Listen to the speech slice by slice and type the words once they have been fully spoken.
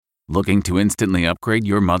Looking to instantly upgrade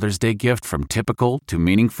your Mother's Day gift from typical to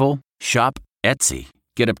meaningful? Shop Etsy.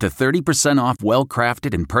 Get up to 30% off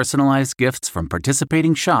well-crafted and personalized gifts from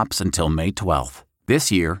participating shops until May 12th. This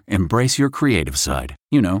year, embrace your creative side.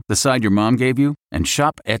 You know, the side your mom gave you. And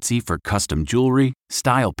shop Etsy for custom jewelry,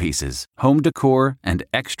 style pieces, home decor, and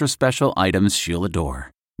extra special items she'll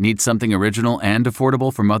adore. Need something original and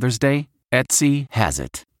affordable for Mother's Day? Etsy has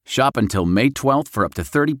it. Shop until May 12th for up to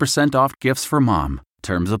 30% off gifts for mom.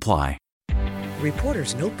 Terms apply.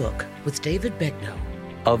 Reporter's Notebook with David Begnaud.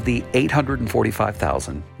 Of the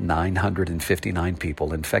 845,959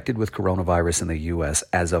 people infected with coronavirus in the U.S.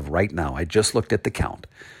 as of right now, I just looked at the count.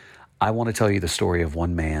 I want to tell you the story of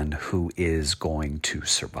one man who is going to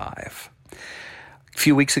survive. A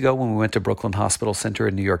few weeks ago, when we went to Brooklyn Hospital Center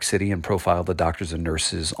in New York City and profiled the doctors and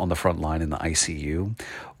nurses on the front line in the ICU,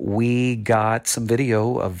 we got some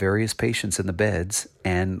video of various patients in the beds,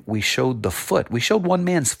 and we showed the foot. We showed one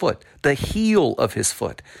man's foot, the heel of his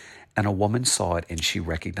foot. And a woman saw it and she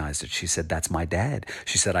recognized it. She said, "That's my dad."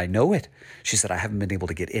 She said, "I know it." She said, "I haven't been able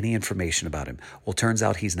to get any information about him." Well, turns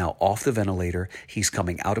out he's now off the ventilator. He's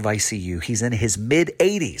coming out of ICU. He's in his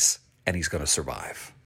mid-80s and he's going to survive.